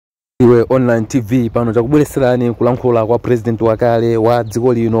Iwe online TV pano takubweretserani kulankhula kwa president wakale wa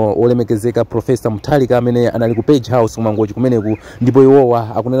dziko lino olemekezeka Professor Muthalika amene anali ku Page House kumangochi kumeneku, ndipo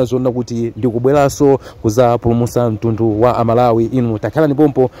iwowa akunena zoona kuti ndikubweranso kuzapulumutsa mtundu wa Amalawi. Inu takhalani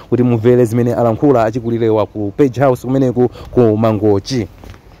pompo kuti mumvere zimene alankhula achikulirewa ku Page House kumeneku ku mangochi.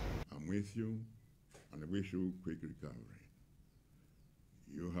 I'm with you and I wish you quick recovery.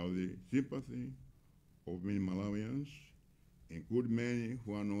 You have the sympathy of many Malawians, including many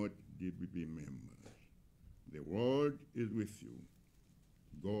who are not DPP members. The world is with you.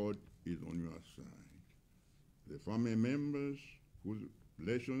 God is on your side. The family members whose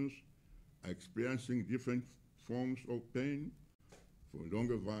relations are experiencing different forms of pain for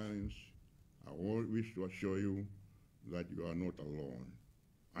longer violence, I all wish to assure you that you are not alone.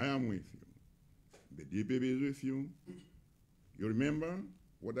 I am with you. The DPP is with you. You remember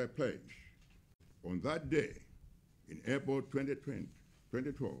what I pledged on that day in April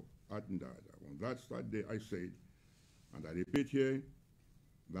 2012, at Ndada. On that day I said, and I repeat here,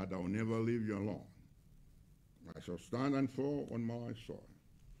 that I will never leave you alone. I shall stand and fall on my soil.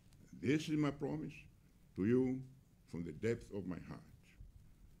 This is my promise to you from the depth of my heart.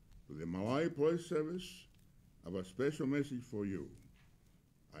 To the Malawi Police Service, I have a special message for you.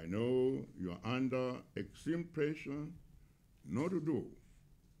 I know you are under extreme pressure not to do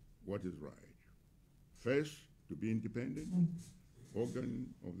what is right. First, to be independent, organ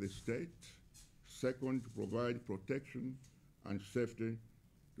of the state. Second, to provide protection and safety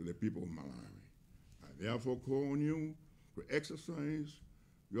to the people of Malawi. I therefore call on you to exercise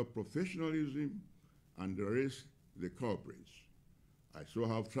your professionalism and arrest the culprits. I so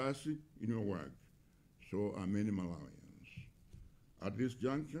have trust in your work, so are many Malawians. At this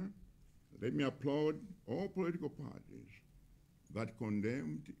juncture, let me applaud all political parties that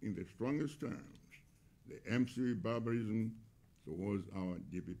condemned in the strongest terms the MCV barbarism towards our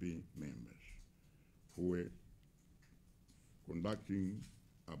DPP members who were conducting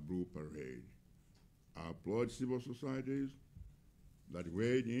a blue parade. I applaud civil societies that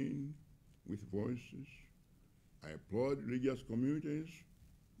weighed in with voices. I applaud religious communities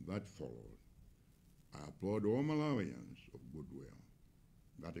that followed. I applaud all Malawians of goodwill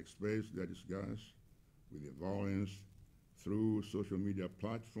that expressed their disgust with the violence through social media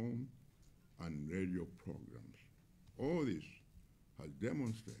platforms and radio programs. All this has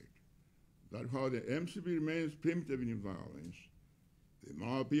demonstrated that while the MCP remains primitive in violence, the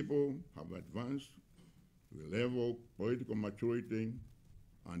Malawi people have advanced to the level of political maturity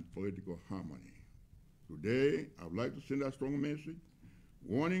and political harmony. Today, I would like to send a strong message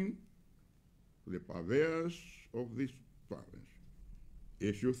warning to the purveyors of this violence.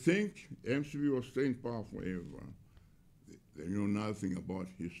 If you think MCP will stay in power forever, they know nothing about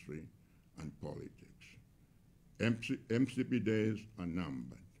history and politics. MCP days are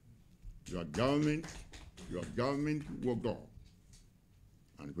numbered. Your government will go.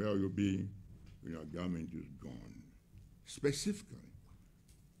 And where you'll be when your government is gone. Specifically,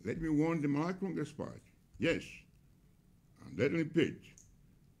 let me warn the Malawi Congress Party. Yes, and let me repeat,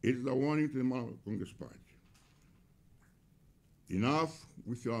 it is a warning to the Malawi Congress Party. Enough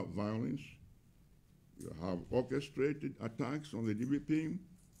with your violence. You have orchestrated attacks on the DPP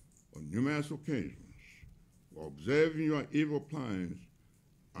on numerous occasions. We're observing your evil plans,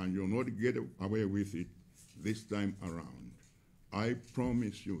 and you'll not get away with it this time around. I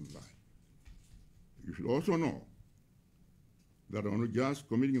promise you that. You should also know that you're not just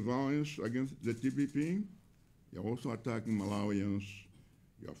committing violence against the DPP, you're also attacking Malawians.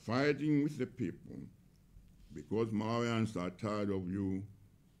 You're fighting with the people because Malawians are tired of you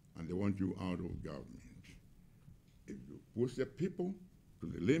and they want you out of government. If you push the people to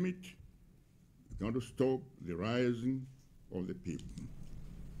the limit, you're going to stop the rising of the people.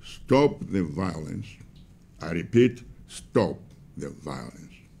 Stop the violence. I repeat, stop the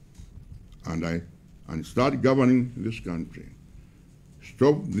violence. And start governing this country.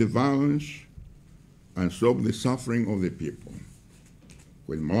 Stop the violence and stop the suffering of the people.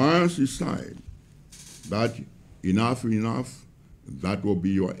 When Malawians decide that enough is enough, that will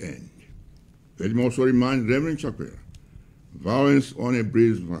be your end. Let me also remind Reverend Chakwera, violence only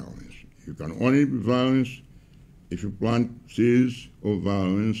breeds violence. You can only be violence if you plant seeds of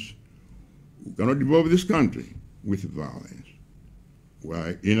violence. You cannot develop this country with violence. We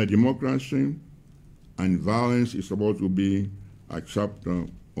are in a democracy, and violence is supposed to be a chapter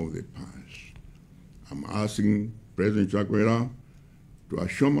of the past. I'm asking President Chakwera to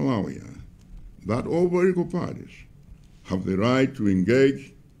assure Malawians that all political parties have the right to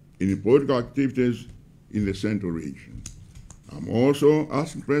engage in political activities in the Central region. I'm also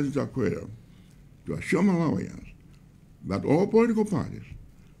asking President Chakwera to assure Malawians that all political parties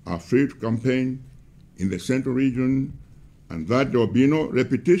are free to campaign in the Central Region, and that there will be no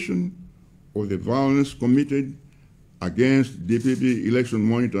repetition of the violence committed against DPP election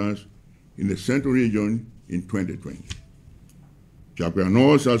monitors in the Central Region in 2020. Chakwera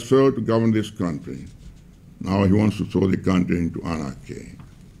North has failed to govern this country. Now he wants to throw the country into anarchy.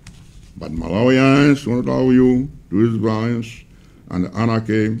 But Malawians won't allow you to use violence and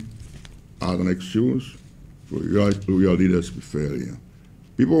anarchy as an excuse for your leadership failure.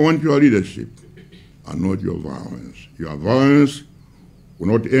 People want your leadership and not your violence. Your violence will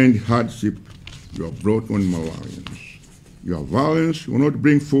not end hardship you have brought on Malawians. Your violence will not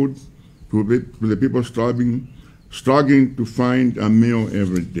bring food to the people struggling to find a meal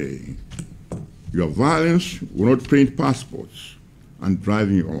every day. Your violence will not print passports and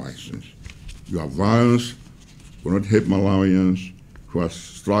driving your license. Your violence will not help Malawians who are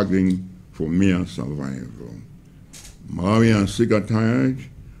struggling for mere survival. Malawians sick and tired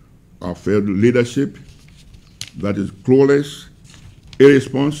of failed leadership that is clueless,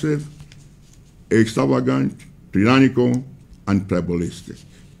 irresponsive, extravagant, tyrannical, and tribalistic.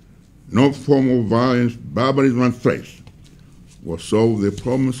 No form of violence, barbarism, and threat will solve the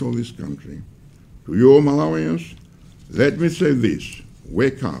problems of this country. To you, Malawians, let me say this: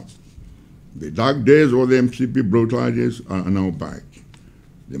 wake up. The dark days of the MCP brutalities are now back.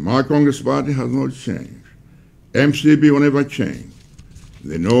 The Malawi Congress Party has not changed. MCP will never change.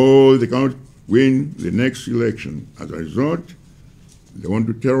 They know they cannot win the next election. As a result, they want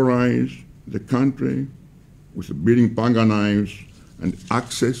to terrorize the country with beating panga knives and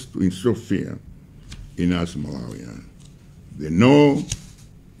access to instill fear in us Malawians. They know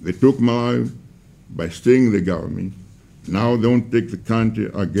they took Malawi by staying the government. Now they won't take the country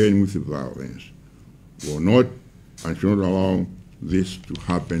again with violence. We will not and should not allow this to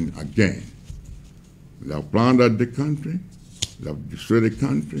happen again. They have plundered the country, they have destroyed the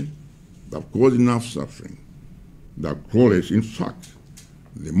country, they have caused enough suffering. They are clueless. In fact,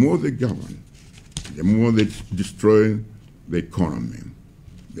 the more they govern, the more they destroy the economy.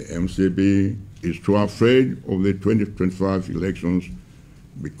 The MCP is too afraid of the 2025 elections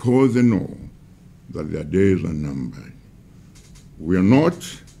because they know that their days are numbered. We are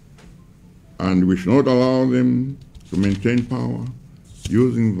not, and we should not allow them to maintain power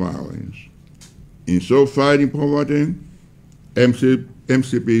using violence. In so fighting poverty,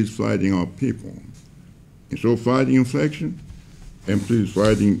 MCP is fighting our people. In so fighting inflation, MCP is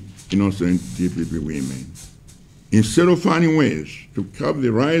fighting innocent DPP women. Instead of finding ways to curb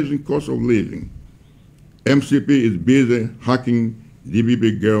the rising cost of living, MCP is busy hacking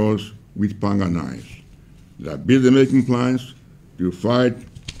DPP girls with panga knives. They are busy making plans to fight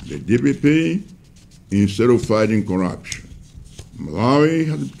the DPP instead of fighting corruption. Malawi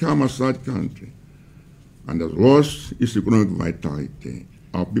has become a sad country and has lost its economic vitality.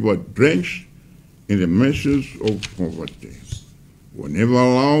 Our people are drenched in the meshes of poverty. We'll never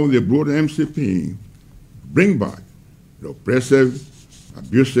allow the broad MCP bring back the oppressive,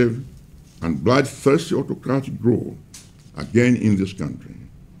 abusive, and bloodthirsty autocratic rule again in this country.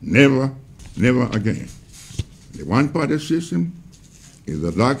 Never, never again. The one-party system is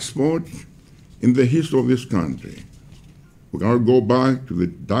a dark spot in the history of this country. We cannot go back to the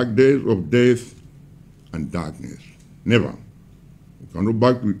dark days of death and darkness. Never. We cannot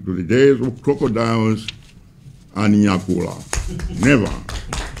go back to the days of crocodiles and nyakula. Never.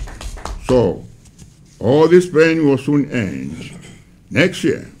 So, all this pain will soon end. Next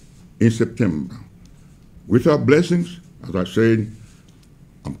year, in September, with our blessings, as I said,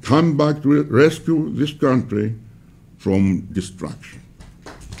 I'm coming back to rescue this country from destruction.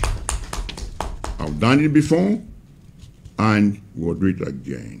 I've done it before, and we'll do it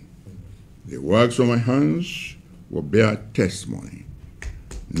again. The works of my hands will bear testimony.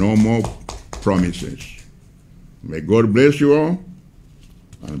 No more promises. May God bless you all,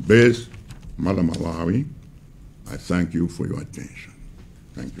 and bless Mother Malawi. I thank you for your attention.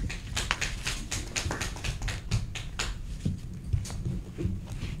 Thank you.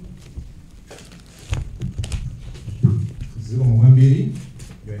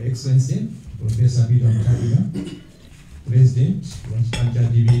 Your Excellency, Professor Peter Muthalika, President, Chakwera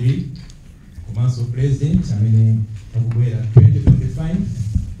DBB, Council President, Chakwera 2025,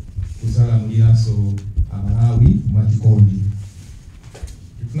 kuzala muliranso Malawi mwachikondi.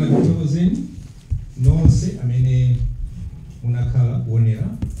 Tufuna kutokozeni nonse amene munakhala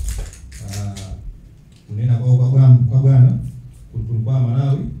kuonera kunena kwa bwana kulikulu kwa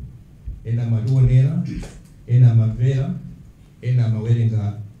Malawi, ena malionera, ena mavera, ena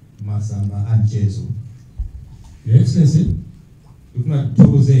mawerenga masamba anchezo. Your Excellency, tufuna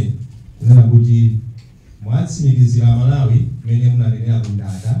kutokozeni kunena kuti mwatsimikizira Malawi mene munanenera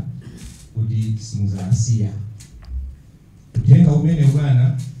kundata kuti simuzasiya. Utenga umene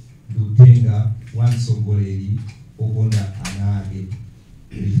bwana ndutenga wansogoleri okonda ana ake.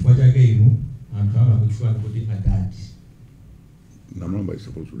 Chifukwa chake inu anthu amakuchwa kuti adati. Namamba is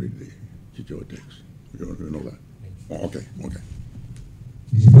supposed to read the Chicho text. You know that? Oh, okay.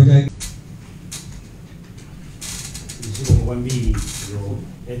 Chifukwa chake Your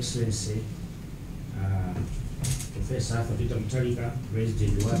Excellency, Professor Atha Muthalika,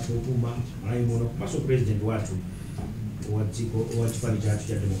 President watu Kupha, Malaimono, Maso President watu wachifani chatu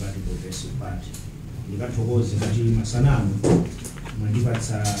cha Democratic Progressive Party. Nikathokoze kuti masanamu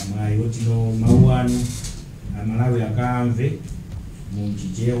mwandipatsa mwayotino mauwanu Malawi akamve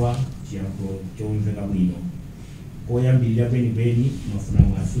munjijewa chiyankhulo chomveka bwino. Koyambirira penipeni mwafuna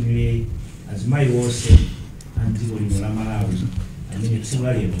mwafunire azimayi wonse antiko lino la Malawi amene tsiku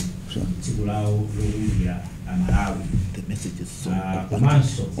la lero tsiku lawo lokumbukira Malawi.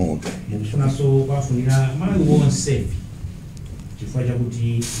 Komanso mukufunanso kwafunira Malawi wonse chifukwa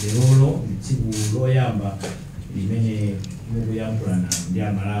chakuti lerolo tsiku loyamba limene mukuyankhulana ndi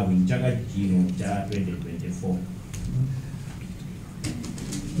Malawi mchaka chino cha 2024.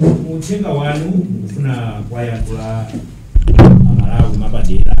 Uthenga wanu mukufuna kwayankhula Malawi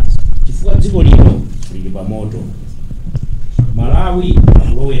mapadera chifukwa dziko lino lili pamoto. Malawi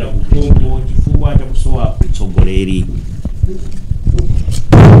akulowera kutongo chifukwa chakusowa utsogoleri.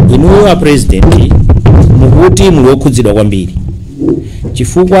 Inuyo a president mukuti muli okhudzidwa kwambiri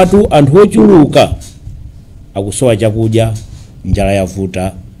chifukwa tu anthu ochuluka akusowa chakudya, njala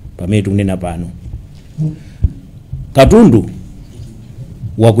yavuta pamene tikunena pano. Katundu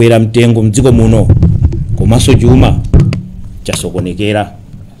wakwera mtengo mdziko muno komanso chuma chasokonekera.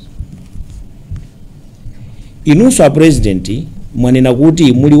 Inunso a president mwanena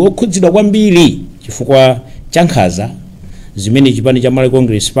kuti muli okhudzidwa kwambiri chifukwa cha nkhanza zimene chipani cha Malawi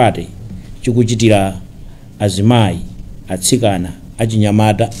Congress Party chikuchitira azimayi, atsikana,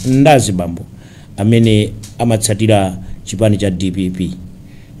 achinyamata ndi azibambo amene amatsatira chipani cha DPP.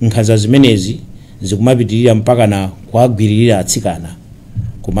 Nkhanza zimenezi zikumapitirira mpaka na kuagwiririra atsikana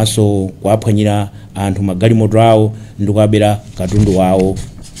komanso kuaphwanyira anthu magalimoto awo ndi kuabera katundu wawo.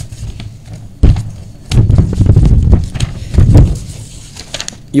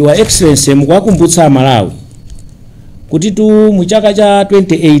 Your Excellency mukuwakumbutsa Malawi kuti tu mu chaka cha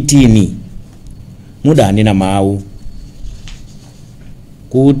 2018 mudanena mawu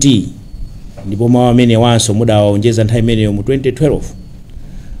kuti ndipo mawu amene wanso mudawaonjeza nthawi imeneyo mu 2012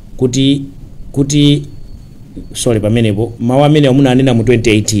 kuti pamenepo mawu amene munanena mu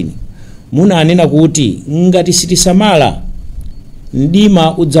 2018 munanena kuti ngati sitisamala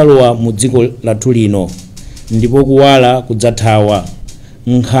mdima udzalowa mu dziko lathu lino ndipo kuwala kudzathawa,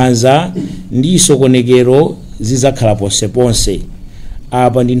 nkhanza ndi sokonekero zizakhala ponseponse.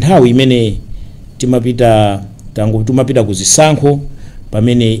 Apa ndi nthawi imene timapita ku zisankho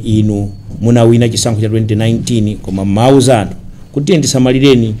pamene inu munawina chisankho cha 2019 koma mauza anthu kuti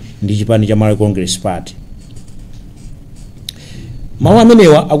ndisamalireni ndi chipani cha Malawi Congress Party. Mawu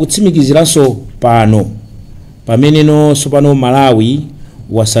amenewa akutsimikiziranso pano pamene nonso pano Malawi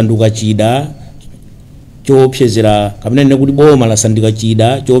wasanduka chida choopsezera kapena kuti boma lasanduka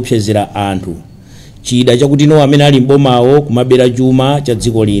chida choopsezera anthu. Chida chakuti no amene ali mbomawo kumabera chuma cha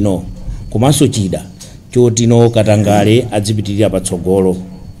dziko lino komanso chida choti no katangale adzipitirira patsogolo.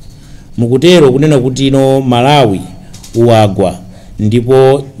 Mukutero kunena kuti no Malawi uwagwa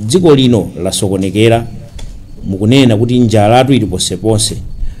ndipo dziko lino lasokonekera. Mukunena kuti njalatu ili ponseponse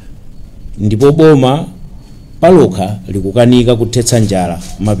ndipo boma palokha likukanika kuthetsa njala.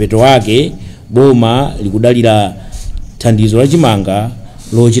 Mapeto ake boma likudalira thandizo la chimanga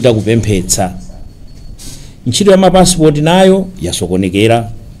lochita kupemphetsa. Ntchito ya mapasipoti nayo yasokonekera.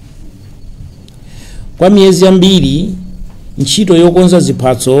 Kwa miyezi yambiri ntchito yokonza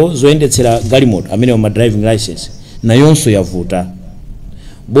ziphatso zoyendetsera galimoto amene ma driving license nayonso yavuta.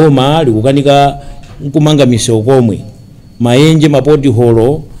 Boma likukanika nkumanga misewu komwe, maenje mapoti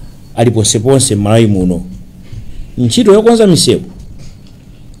holo ali ponseponse m'Malawi muno. Ntchito yokonza misewu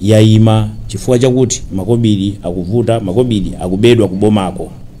yayima chifukwa chakuti makobiri akuvuta, makobiri akubedwa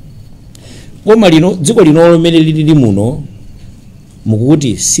kubomako. Koma lino dziko lino limene lili muno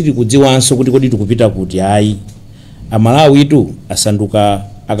mukuti sili kudziwanso kuti kodi tikupita kuti ayi. Amalawi itu asanduka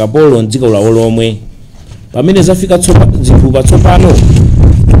akapolo dziko lawo lomwe. Pamene zafika zinthu patsopano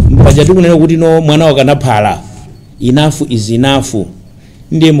mpaja tikunena kuti no mwana wakanaphala, enough is enough.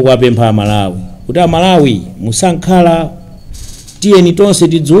 Ndiye mukwapempha Amalawi kuti Amalawi musankhala, tiyeni tonse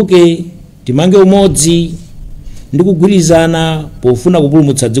tidzuke timange umodzi ndi kugwirizana pofuna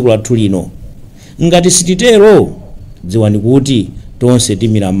kupulumutsa dziko lathu lino. ngati sititero dziwani kuti tonse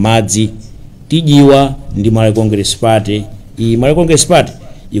timira m'madzi tijiwa ndi Malawi Congress Party. Iyi Malawi Congress Party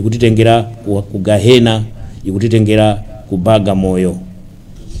ikutitengera ku Gahena, ikutitengera ku Bagamoyo.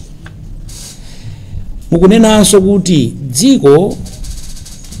 Mukunenanso kuti dziko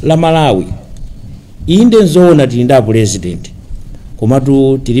la Malawi inde nzoona tili ndi president,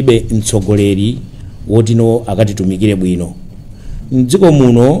 komatu tilibe mtsogoleri wotino akatitumikire bwino. Mdziko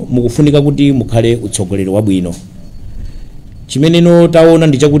muno mukufunika kuti mukhale utsogoleri wabwino. Chimeneno taona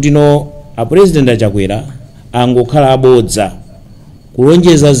ndi chakuti a president a Chakwera angokhala abodza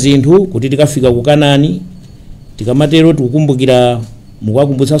kulonjeza zinthu kuti tikafika ku Kanani, tikamatero tikukumbukira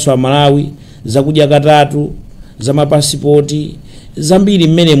mukakumbutsanso Malawi zakudya katatu, za mapasipoti, zambiri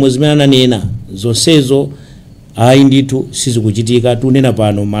mmenemo zimene ananena zonsezo ayi ndithu sizikuchitika. Tunena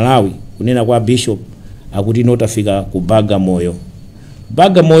pano Malawi kunena kwa bishop akuti tafika ku Bagamoyo.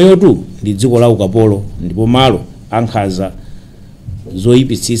 Bagamoyo tu ndi dziko la ukapolo ndipo malo ankhanza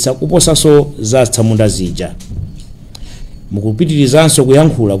zoyipitsitsa kuposaso za tsamunda zija. Mukupitirizanso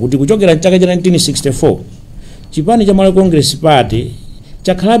kuyankhula kuti kuchokera mchaka cha 1964 chipani cha Malawi Congress Party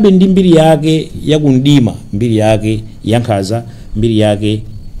chakhalabe ndi mbiri yake yakundima, mbiri yake yankhanza, mbiri yake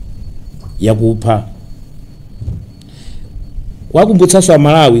yakupha. Wakumbutsanso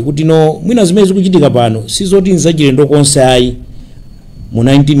Malawi kuti mwina zimene zikuchitika pano sizoti nzachilendo konse ayi. Mu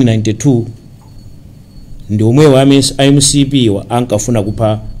 1992 ndi omwewo IMCP wa ankafuna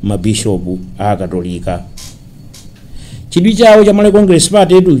kupha mabishopu a Katolika. Chidwi chawo cha Malawi Congress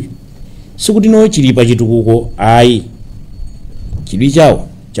Party etu sikuti chili pa chitukuko ayi. Chidwi chawo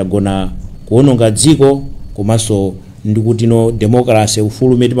chagona kuononga dziko komanso ndi kuti democracy,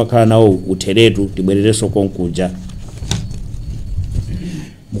 ufulu umene timakhala nawo utheretu tibwererenso konkuja.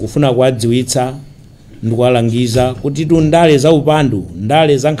 Mukufuna kuwadziwitsa ndi kuwalangiza kuti ndale za upandu,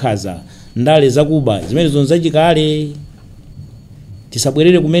 ndale za nkhanza, ndale za kuba zimene zonzachikale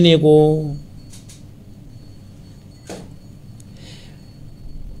tisabwerere kumeneko.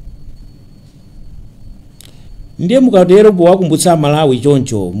 Ndiye mukatero powakumbutsa Malawi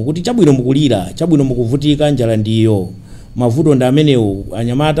choncho mukuti chabwino mukulira, chabwino mukuvutika, njala ndiyo mavuto ndi amenewo.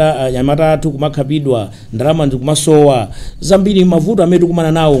 Anyamata athu kumakhapidwa, ndalama ndikumasowa, zambiri mavuto amene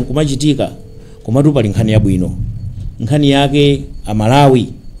tikumana nawo nkumachitika. Komatu pali nkhani yabwino. Nkhani yake Amalawi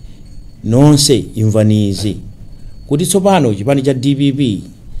nonse imvanizi kuti tsopano chipani cha DPP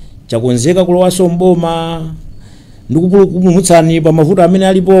chakonzeka kulowaso mboma ndikupulumutsani pa mavuto amene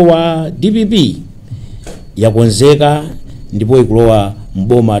alipowa. DPP yakonzeka ndipo ikulowa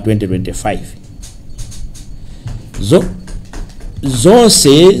mboma 2025.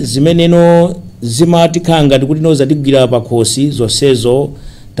 Zonse zimeneno zimatikhanga ndikuti zatigwira pakhosi zonsezo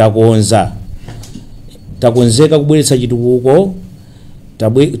takonzeka kubweretsa chitukuko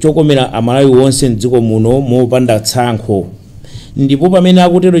chokomera Amalawi wonse mdziko muno mopanda tsankho. Ndipo pamene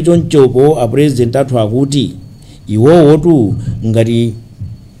akutero chonchopo a president athu akuti iwowo tu ngati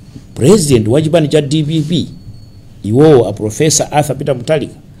president wa chipani cha DPP, iwowo a Professor Atha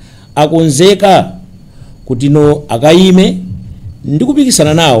Muthalika akonzeka kuti akayime ndi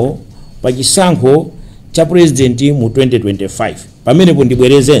kupikisana nawo pa chisankho cha president mu 2025. Pamenepo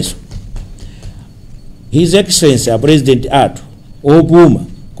ndibwerezenso His Excellency a president athu opuma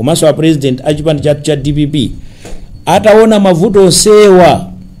komanso a president a chipani cha DPP ataona mavuto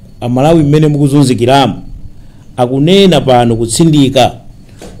onsewa Amalawi mmene mukuzunzikiramo, akunena pano kutsindika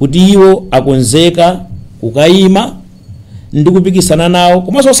kuti iwo akonzeka kukayima ndi kupikisana nawo,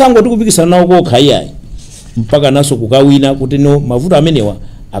 komanso sangoti kupikisana nawo kokha iyayi mpaka naso kukawina kuti mavuto amenewa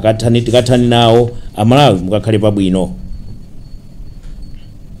tikathani nawo Amalawi mukakhale pabwino.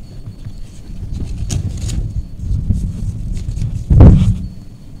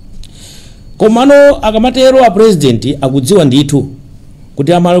 Komano akamatero a president akudziwa ndithu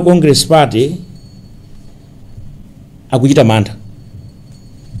kuti Malawi Congress Party akuchita mantha.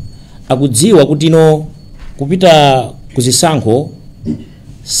 Akudziwa kuti kupita kuzisankho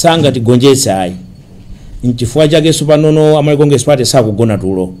sanga tigonjetse ayi. Nchifukwa chake supanono Malawi Congress Party sakugona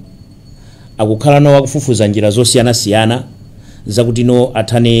tulo. Akukhala nawo akufufuza njira zosiyana-siyana zakuti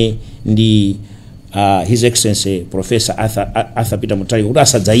athane ndi His Excellency Professor Atha Muthalika kuti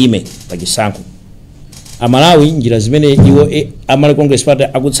asadzaime pa chisankho. Amalawi njira zimene iwo Malawi Congress Party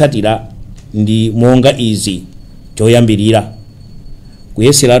akutsatira ndi monga izi. Choyambirira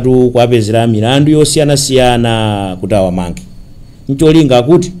kuyeseratu kuapezera milandu yosiyana-siyana kuti awamange. Ncholinga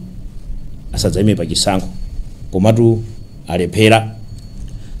akuti asadzaime pa chisankho komatu alephera.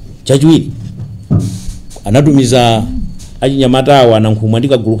 Chachiwiri anatumiza achinyamatawa nankhumwa ndi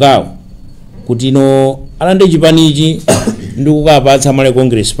kagulu kawo kuti alande chipanichi ndikukapatsa amalawi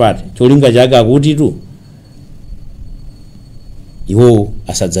congress party cholinga chake akuti tu iwo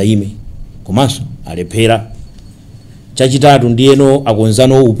asadzaime komanso alephera. Chachitatu ndiyeno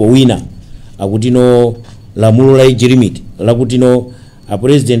akonzano upo wina akuti no lamulo la ijirimiti lakuti no a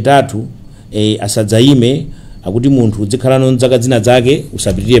president athu asadzaime akuti munthu udzikhala no nzaka zina zake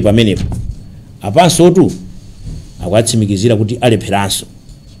usapitirire pamenepo apanso tu akwatsimikizira kuti alepheranso.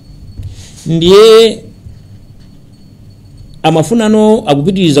 Ndiye amafuna no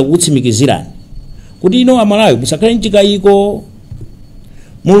akupitiriza kukutsimikizirani kuti ino amalawi musakhale mchikayiko,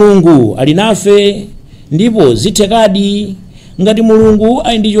 mulungu ali nafe ndipo zithekadi ngati mulungu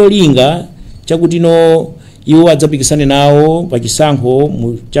ali ndi cholinga chakuti no iwo adzapikisane nawo pa chisankho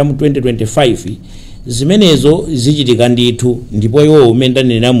cha 2025 zimenezo zichitika ndithu, ndipo iwo umene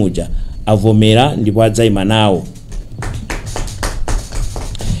ndanena muja avomera ndipo adzayima nawo.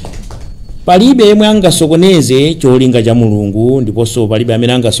 Palibe yemwe angasokoneze cholinga cha mulungu ndiponso palibe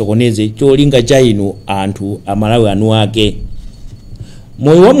amene angasokoneze cholinga cha inu anthu amalawi anu ake.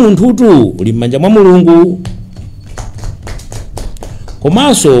 Moyo wa munthutu uli m'manja mwa mulungu,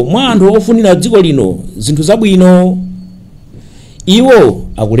 komanso mwa anthu ofunira dziko lino zinthu zabwino. Iwo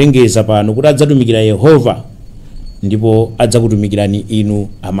akulengeza pano kuti adzatumikira Yehova ndipo adzakutumikirani inu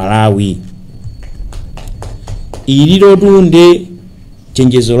amalawi. Ililotu ndi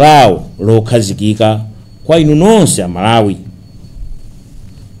chenjezo lawo lokhazikika kwa inu nonse amalawi.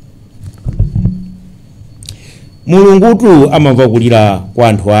 Mulungutu amamva kulira kwa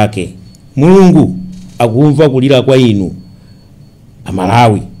anthu ake. Mulungu akumva kulira kwa inu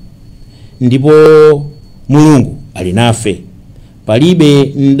amalawi, ndipo mulungu ali nafe. Palibe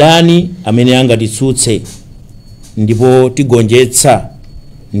ndani amene angatitsutse, ndipo tigonjetsa,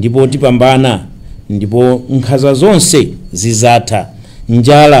 ndipo tipambana, ndipo nkhanza zonse zizatha,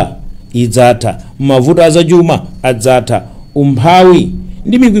 njala idzatha, mavuto azachuma adzatha, umphawi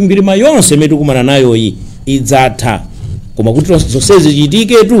ndi mikwingwirima yonse imene tikumana nayo iyi idzatha. Koma kuti zonsezi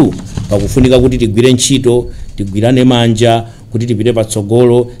zichitike tu pakufunika kuti tigwire ntchito, tigwirane manja kuti tipite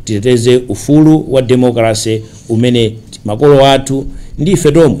patsogolo, titeteze ufulu wa demokrasi umene makolo athu ndi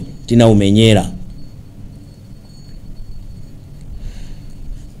ife tomwe tinaumenyera.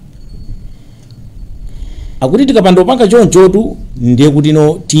 Akuti tikapanda kupanga chonchotu ndiye kuti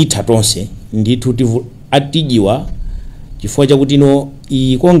no titha tonse ndithu atijiwa chifukwa chakuti no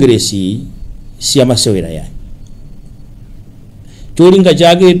iyi kongresi si amasewera yayi. Cholinga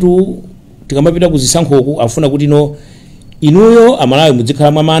chake tu tikamapita kuzisankhoku afuna kuti no inuyo amalawi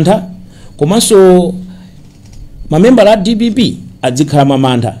mudzikhala mwamantha, komanso mamemba la DPP adzikhala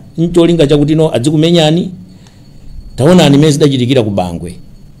mwamantha. Ncholinga chakuti no adzikumenyani. Taonani imene zidachitikira ku Bangwe,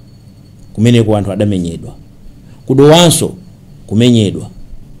 kumeneko anthu adamenyedwa, kudowanso kumenyedwa.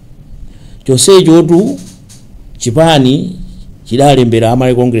 Chonsecho tu chipani chidalembera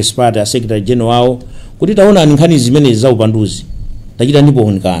amalawi congress party a secretary general wawo kuti taonani nkhani zimene za upanduzi tachita ndipo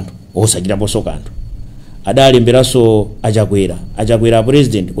kanthu osachitaponso kanthu. Adalemberanso Chakwera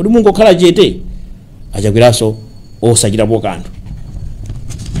president kuti mungokhala chete, Chakweranso osachitapo kanthu.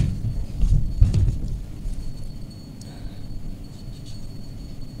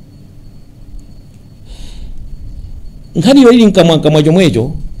 Nkhani yo ili nkamwa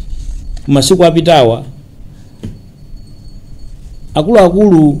chomwecho masiku apitawa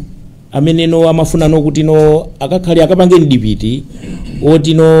akuluakulu amene no amafuna no kuti no akakhale akapange ndipiti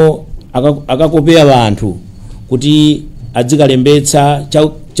oti no akakopera vanthu kuti adzikalembetsa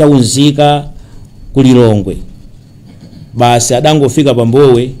chaunzika kulilongwe, basi adangofika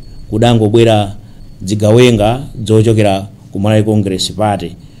pambowe kudangobwera dzigawenga zochokera ku Malawi Congress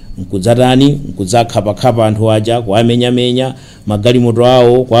Party nkudzatani nkudzakhapa anthu aja kuamenyamenya magalimoto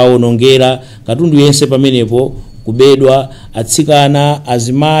awo kwaonongera katundu yense pamenepo, kubedwa atsikana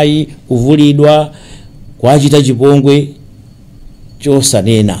azimayi kuvulidwa kwachita chipongwe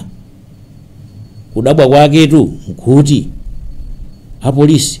chosanena. Kudabwa kwake tu nkuti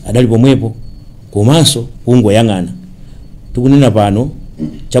apolisi adali pomwepo komanso kungoyang'ana. Tikunena pano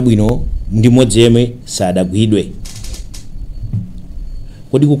chabwino ndi mmodzi yemwe sadagwidwe.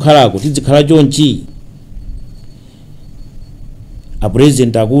 Kodi kukhalako tidzikhala chonchi? A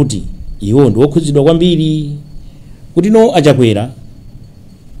president akuti iwo ndi okhudzidwa kwambiri kuti no Chakwera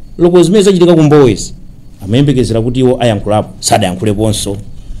loko zimene zachitika ku Mbowezi amayembekezera kuti iwo ayankhulapo, sadayankhuleponso.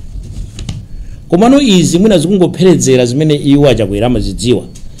 Komano izi mwina zikungopheredzera zimene iwo Chakwera amazidziwa,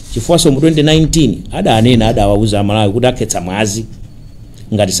 chifukwa mu 2019 adanena adawauza amalawi kuti akhetsa mwazi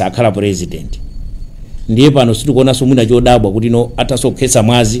ngati sakhala president. Ndiye pano sitikuonanso mwina chodabwa kuti no atasokhetsa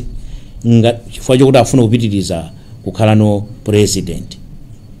mwazi chifukwa chokuti afuna kupitiriza kukhala no president.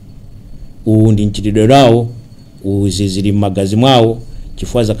 Uwu ndi mchitidwe wawo zili m'magazi mwawo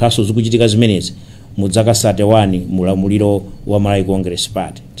chifukwa zakhaso zikuchitika zimenezi mudzaka 31 mulamuliro wa Malawi Congress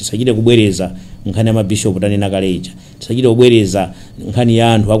Party. Tisachite kubwereza nkhani ya mabishop tanena kale ija, tisachite kubwereza nkhani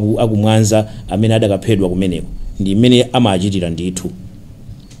ya anthu akumwanza amene adakaphedwa kumeneko, ndi imene amachitira ndithu.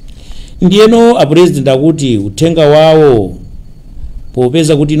 Ndiyeno a president akuti uthenga wawo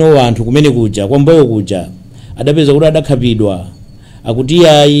popeza kuti no anthu kumene kuja kwambayo kuja adapeza kuti adakhapidwa, akuti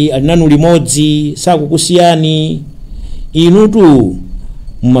ayi ali nanu limodzi sakukusiyani inutu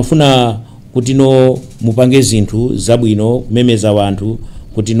mumafuna kuti no mupange zinthu zabwino kumemeza wanthu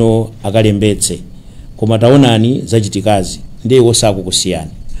kuti no akalembetse, koma taonani zachitikazi ndiye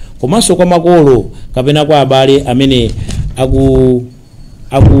wosakukusiyani. Komanso kwa makolo kapena kwa abale amene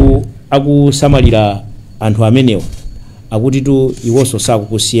akusamalira anthu amenewa akuti tu iwonso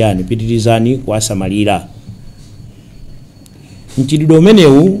sakukusiyani, pitirizani kuwasamalira. Mchitidwe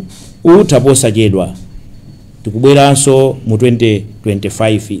umenewu utaposachedwa, tikubweranso mu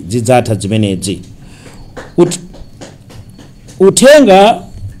 2025 zidzatha zimenezi. Uthenga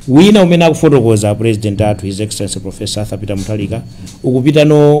wina umene akufotokoza president athu His Excellency Professor Atha Peter Muthalika ukupita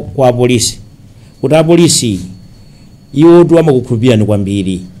no kwa apolisi, kuti apolisi iwo tu amakukhulupirani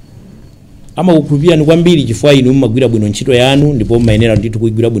kwambiri, amakukhulupirani kwambiri chifukwa inu mumagwira bwino ntchito yanu, ndipo mumayenera ndithu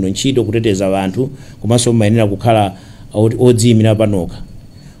kuigwira bwino ntchito kuteteza anthu, komanso mumayenera kukhala odziyimira panoka.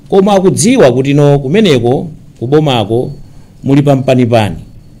 Koma akudziwa kuti no kumeneko kubomako muli pampanipani,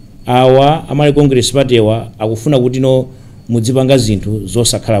 awa amali Congress Party wa akufuna kuti no mudzipanga zinthu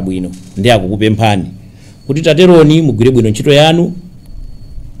zosakhala bwino, ndi akukupemphani kuti tateroni mugwire bwino ntchito yanu,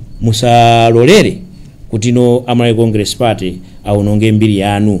 musalolere kuti no amali Congress Party aunonge mbiri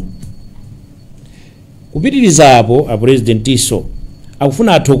yanu. Kupitiriza apo a president iso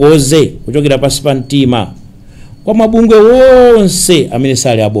akufuna athokoze kuchokera pansi pa mtima kwa mabungwe wonse amene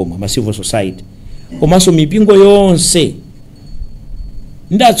sali aboma, ma civil society, komanso mipingo yonse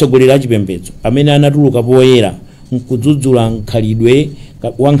ndi atsogoleri achipembedzo amene anatuluka poyera nkudzudzula nkhalidwe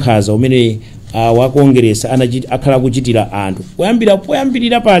wankhanza umene wa Congress akhala kuchitira anthu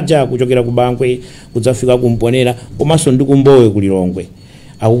poyambirira paja kuchokera ku Bankwe kudzafika kumponera komanso ndi kumbowe kulilongwe.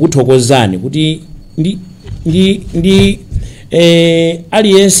 Akukuthokozani kuti ndi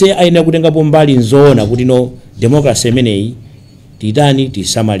aliyense ayenera kutengapo mbali nzoona kuti no democracy imeneyi titani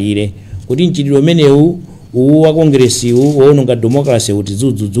tisamalire, kuti mchitidwe umenewu wa Congress woononga democracy kuti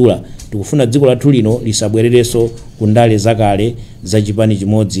dzudzula, tikufuna dziko lathu lino lisabwererenso kundale zakale za chipani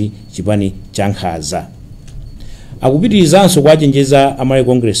chimodzi, chipani cha nkhanza. Akupitirizanso kuwachenjeza amali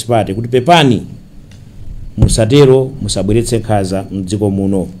Congress Party kuti pepani musatero, musabweretse nkhanza mdziko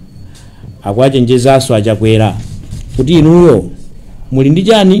muno. Akuwachenjezanso a Chakwera kuti inuyo muli ndi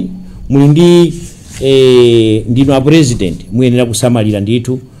chani, muli ndi ndino a president muyenera kusamalira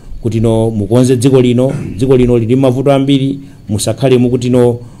ndithu kuti no mukonze dziko lino lili mavuto ambiri, musakhale mukuti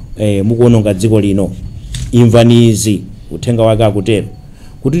no mukuononga dziko lino. Imvanizi uthenga wake akutero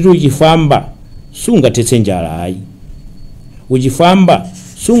kuti uchifamba sungathetse njala ayi, uchifamba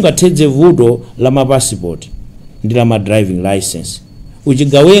sungathetse vuto la mapassport ndi la driving license,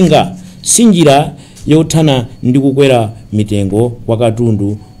 uchigawenga sinjira yothana ndi kukwera mitengo kwa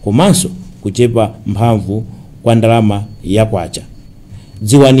katundu komanso kuchepa mphamvu kwa ndalama yakwacha.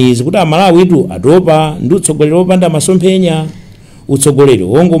 Dziwanizi kuti amalawi itu atopa ndi utsogoleri opanda masomphenya, utsogoleri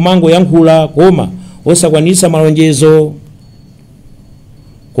wongomango yankhula koma osakwanitsa malonjezo,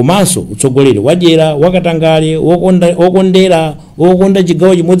 komanso utsogoleri wadyera wakatangale wokonda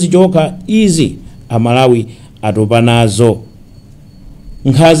chigawo chimodzi chokha. Izi amalawi atopa nazo.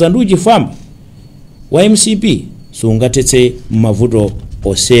 Nkhanza ndi uchifamba wa MCP sungathetse mavuto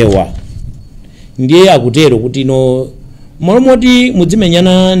osewa. Ndiye akutero kuti no malomoti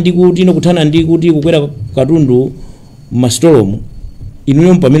mudzimenyana ndi kuti no kuthana ndi kuti kukwera katundu mastolomu,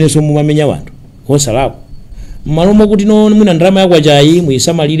 inuyo mpamenenso mumamenya wanthu osalako. Malomo kuti no mwina ndalama yakwachayi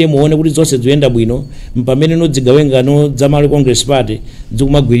muyisamalire muone kuti zonse ziyenda bwino, mpamene no dzigawengano za Malawi Congress Party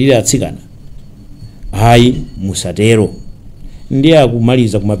zikumagwirira atsikana. Hayi musatero. Ndiye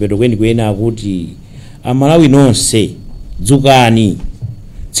akumaliza kumapeto kwenikweni akuti amalawi nonse dzukani,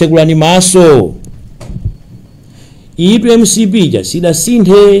 tsekulani maso. Itu MCP ja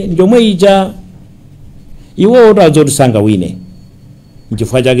sidasinthe njomwe ija iwo tazotisanga wine,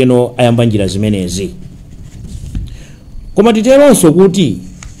 nchifukwa chake no ayamba njira zimenezi. Koma titeronso kuti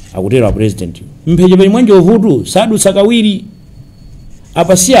akutero a president mphechepe mwanje ovutu sadutsa kawiri.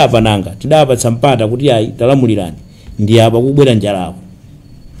 Apa si apa nanga tidapatsa mpata kuti ayi talamulirani, ndi apa kubwera njalako.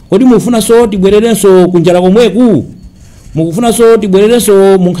 Kodi mufuna so tibwererenso kunjala komweku? Mukufuna so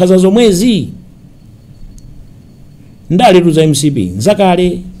tibwererenso munkhanza zomwezi? Ndaletu za MCP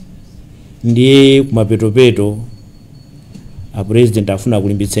nzakale. Ndiye kumapetopeto a president afuna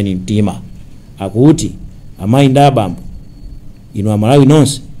kulimbitseni mtima akuti amayi ndi abambo inu amalawi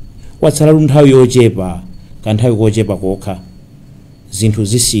nonse kwatsala nthawi yochepa kanthawi kochepa kokha zinthu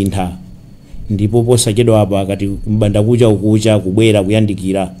zisintha ndipo posachedwa apa kati mbanda kucha ukucha kubwera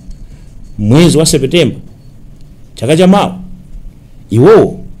kuyandikira mwezi wa Septemba chaka chamawa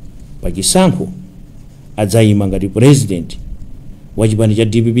iwo pachisankho adzayima ngati president wa chipani cha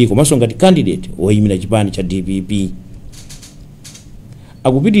DPP komanso ngati candidate woyimira chipani cha DPP.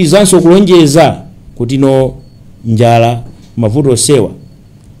 Akupitirizanso kulonjeza kuti no njala mavuto sewa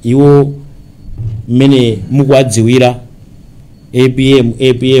iwo mmene mukuadziwira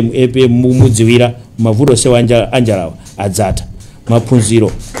APM mudziwira mavuto sewa anjalawa adzatha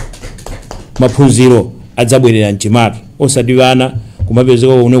maphunziro adzabwerera mchimake osati vana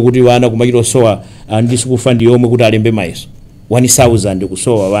kumapezeka une kuti vana kumachita sowa ndisikufa ndi yomwe kuti alembe mayeso 1000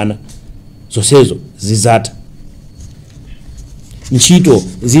 kusowa vana zonsezo zizatha ntchito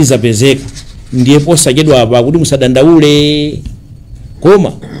zizapezeka ndiye posachedwa apa kuti musadandaule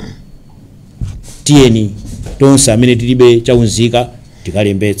koma tiyeni tonse amene tilibe chaunzika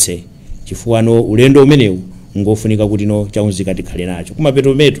tikalembetse chifukwa ulendo umenewu ngofunika kuti no chaunzika tikhale nacho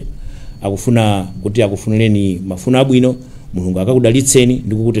kumapeto akufuna kuti akufunireni mafuno abwino mulungu akakudalitseni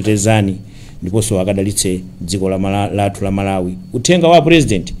ndi kukutetezani ndiponso akadalitse dziko lathu la Malawi. Uthenga wa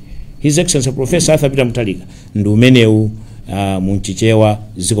president His Excellency Professor Atha Muthalika ndi umenewu munchichewa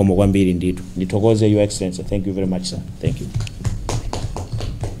zikomo kwambiri ndithu. Ndithokoze Your Excellency. Thank you very much sir. Thank you.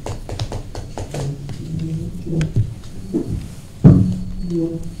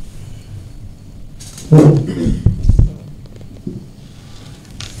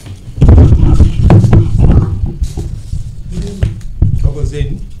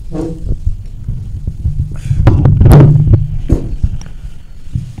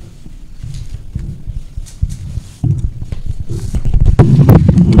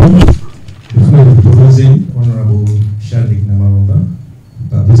 Honorable Shadik Namaromba,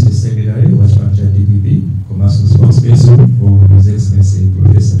 Business Secretary, Wachpanja DPP, Commercial Spokesperson for His Excellency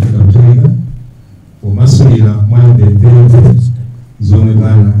Professor Muthalika, for Masulila Mwambe Mpepe, Zome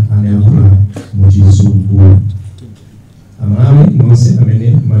Bana, Anelkula, Mujizungu. Amami, Mose,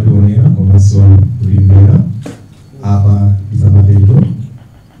 Amene, Madonea, Omason, Rivera, Aba, Izamabeto,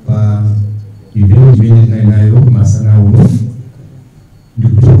 Pa, Ibeno, Jimene, Nainayo, Masana, Uno,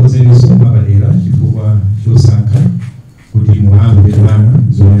 ndikutokozeni so mabadera chifukwa chosankha kuti muhambe vana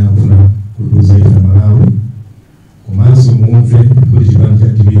zomwe akuna kutuza ife Malawi komanso mumve kuti chipani cha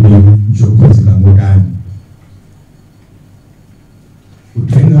DPP nchokonzeka motani.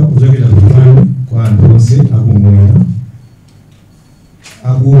 Uthenga kuchokera kupani kwa anthu onse akumwera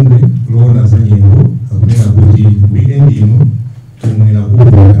akumbe kuloona za nyengo akunena kuti weekend ino kumwera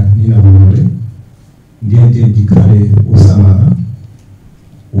kuvuka ninamule ndiye tikhale osamala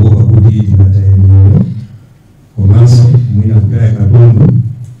uoga kuti ndingatayeniyo komanso mwina kutaya katundu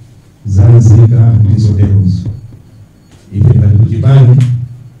zanzika ndizoterozo ife ngati kuchipani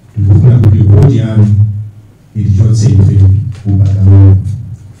tikufuna kuti voti yanu itichotse ife kubadalona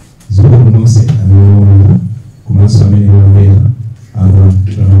zikomo nonse ameneona komanso amene wamvera apa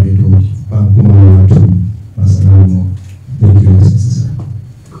tukamapeto pa mkumano wathu masana uno. Thank you.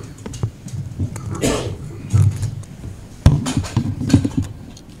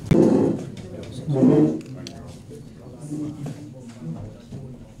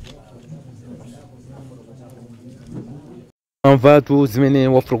 Mvatu zimene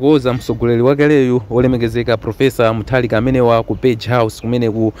wafotokoza mtsogoleri wakaleyu olemekezeka Professor Muthalika amene wa ku Page House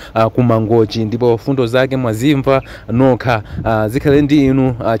kumene ku Mangochi ndipo fundo zake mwazimva nokha. Zikhale ndi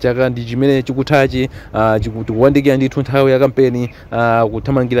inu chaka ndi chimene chikuthachi tikuwandikira ndithu nthawi ya kampeni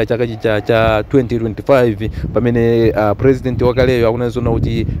kuthamangira chaka cha 2025 pamene president wakaleyu akunazona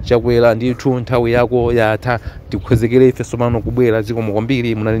kuti Chakwera ndithu nthawi yako yatha tikukhozekere ife somano kubwera zikomo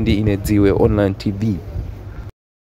kwambiri munali ndi ine Dziwe Online TV.